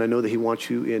I know that he wants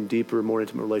you in deeper, more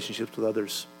intimate relationships with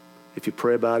others. If you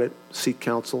pray about it, seek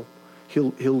counsel,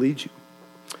 he'll lead you.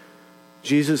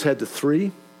 Jesus had the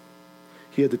 3,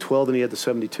 he had the 12, and he had the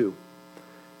 72. And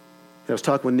I was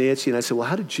talking with Nancy, and I said, well,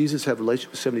 how did Jesus have a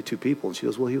relationship with 72 people? And she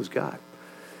goes, well, he was God.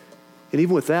 And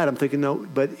even with that, I'm thinking, no,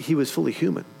 but he was fully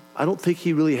human. I don't think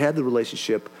he really had the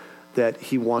relationship that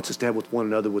he wants us to have with one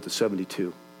another with the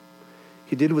 72.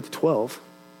 He did it with the 12,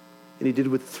 and he did it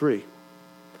with the 3.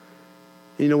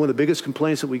 And one of the biggest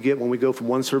complaints that we get when we go from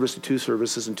 1 service to 2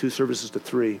 services and 2 services to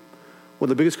 3, one of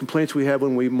the biggest complaints we have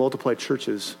when we multiply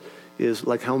churches is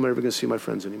like, how am I ever going to see my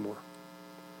friends anymore?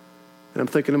 And I'm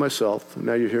thinking to myself, and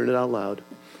now you're hearing it out loud,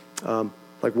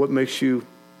 like what makes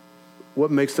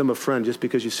them a friend just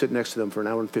because you sit next to them for an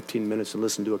hour and 15 minutes and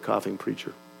listen to a coughing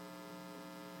preacher?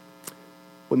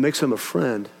 What makes them a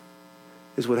friend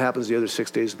is what happens the other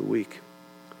 6 days of the week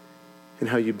and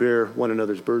how you bear one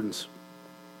another's burdens.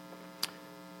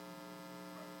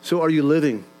 So are you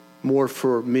living more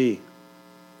for me,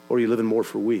 or are you living more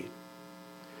for we?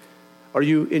 Are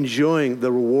you enjoying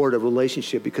the reward of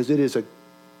relationship, because it is a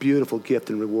beautiful gift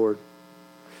and reward?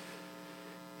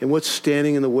 And what's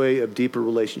standing in the way of deeper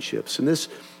relationships? And this,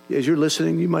 as you're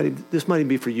listening, this might even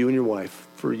be for you and your wife,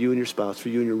 for you and your spouse, for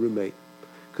you and your roommate,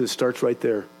 because it starts right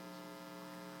there.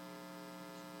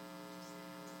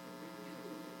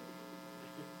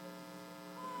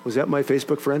 Was that my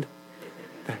Facebook friend?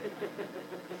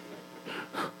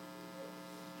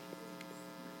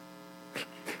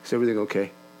 Is everything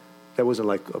okay? That wasn't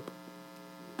like a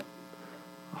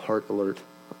heart alert.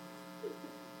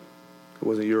 It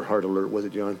wasn't your heart alert, was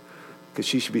it, John? Because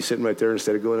she should be sitting right there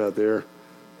instead of going out there.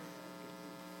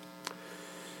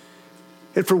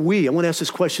 And for we, I want to ask this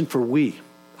question for we.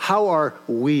 How are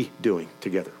we doing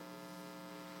together?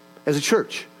 As a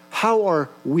church, how are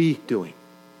we doing?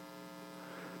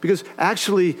 Because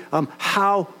actually,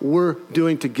 how we're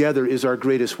doing together is our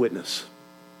greatest witness.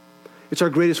 It's our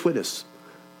greatest witness.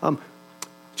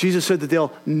 Jesus said that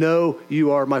they'll know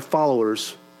you are my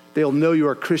followers. They'll know you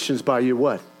are Christians by your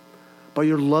what? By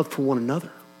your love for one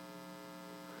another.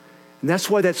 And that's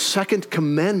why that second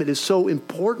commandment is so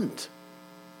important.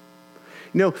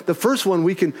 You know, the first one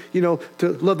we can, to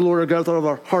love the Lord our God with all of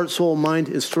our heart, soul, mind,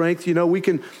 and strength.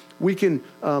 We can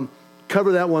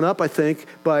cover that one up, I think,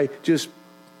 by just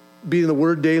being in the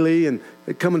Word daily and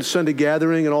coming to Sunday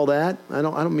gathering and all that. I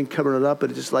don't mean covering it up, but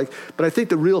it's just but I think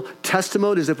the real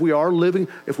testimony is if we are loving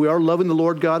the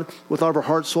Lord God with all of our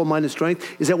heart, soul, mind, and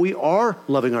strength, is that we are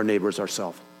loving our neighbors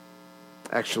ourselves,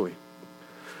 actually.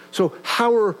 So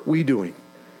how are we doing?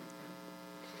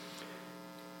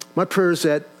 My prayer is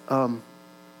that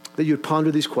you'd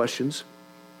ponder these questions.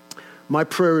 My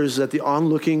prayer is that the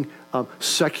onlooking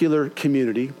secular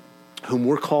community, whom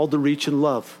we're called to reach and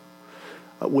love,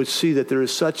 would see that there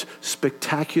is such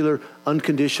spectacular,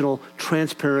 unconditional,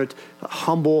 transparent,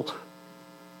 humble,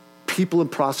 people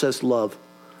and process love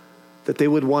that they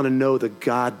would want to know the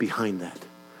God behind that.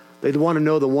 They'd want to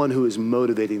know the one who is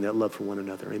motivating that love for one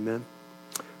another. Amen?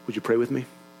 Would you pray with me?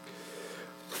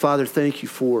 Father, thank you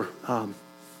for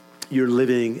your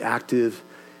living, active,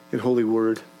 and holy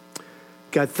word.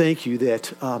 God, thank you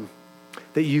that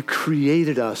you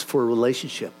created us for a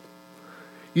relationship.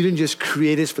 You didn't just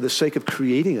create us for the sake of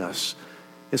creating us,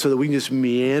 and so that we can just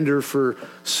meander for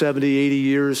 70, 80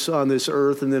 years on this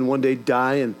earth and then one day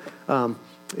die and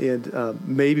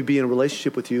maybe be in a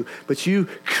relationship with you. But you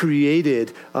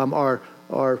created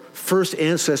our first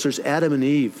ancestors, Adam and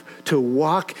Eve, to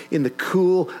walk in the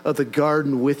cool of the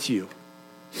garden with you,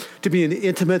 to be in an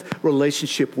intimate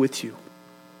relationship with you.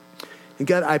 And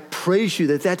God, I praise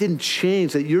you that didn't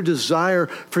change, that your desire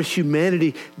for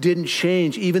humanity didn't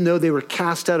change, even though they were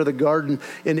cast out of the garden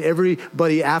and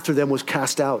everybody after them was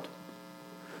cast out.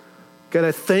 God,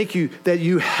 I thank you that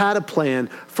you had a plan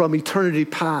from eternity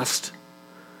past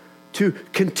to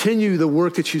continue the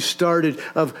work that you started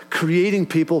of creating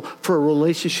people for a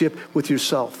relationship with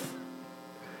yourself.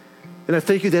 And I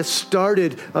thank you that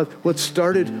what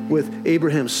started with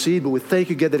Abraham's seed, but we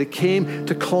thank you, God, that it came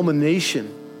to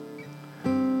culmination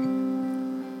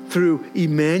through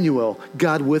Emmanuel,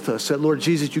 God with us. That, Lord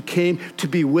Jesus, you came to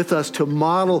be with us, to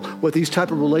model what these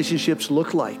type of relationships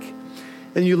look like.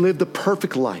 And you lived the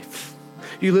perfect life.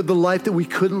 You lived the life that we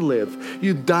couldn't live.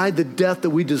 You died the death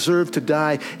that we deserved to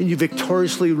die, and you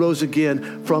victoriously rose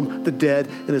again from the dead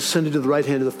and ascended to the right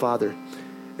hand of the Father.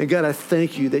 And God, I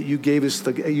thank you that you gave us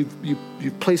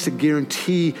you placed a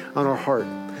guarantee on our heart,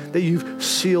 that you've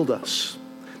sealed us,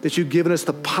 that you've given us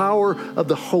the power of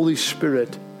the Holy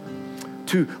Spirit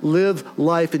to live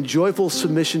life in joyful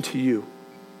submission to you,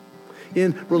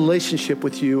 in relationship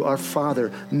with you, our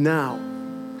Father, now,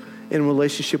 in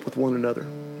relationship with one another.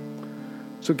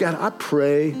 So God, I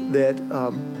pray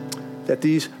that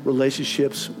these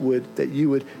relationships that you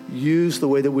would use the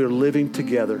way that we're living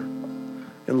together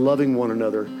and loving one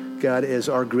another, God, as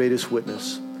our greatest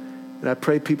witness. And I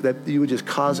pray, people, that you would just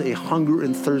cause a hunger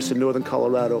and thirst in northern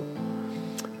Colorado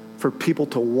for people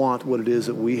to want what it is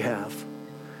that we have.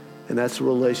 And that's a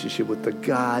relationship with the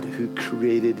God who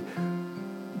created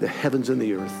the heavens and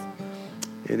the earth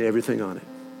and everything on it.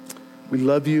 We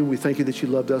love you. We thank you that you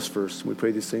loved us first. And we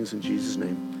pray these things in Jesus'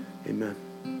 name. Amen.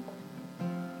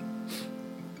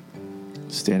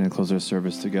 Stand and close our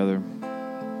service together.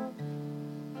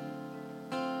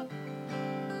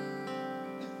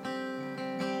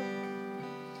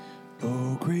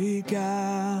 O great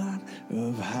God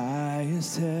of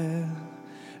highest heaven,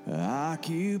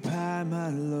 occupy my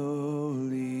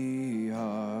lowly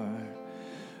heart.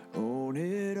 Own it.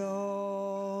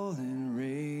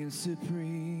 supreme.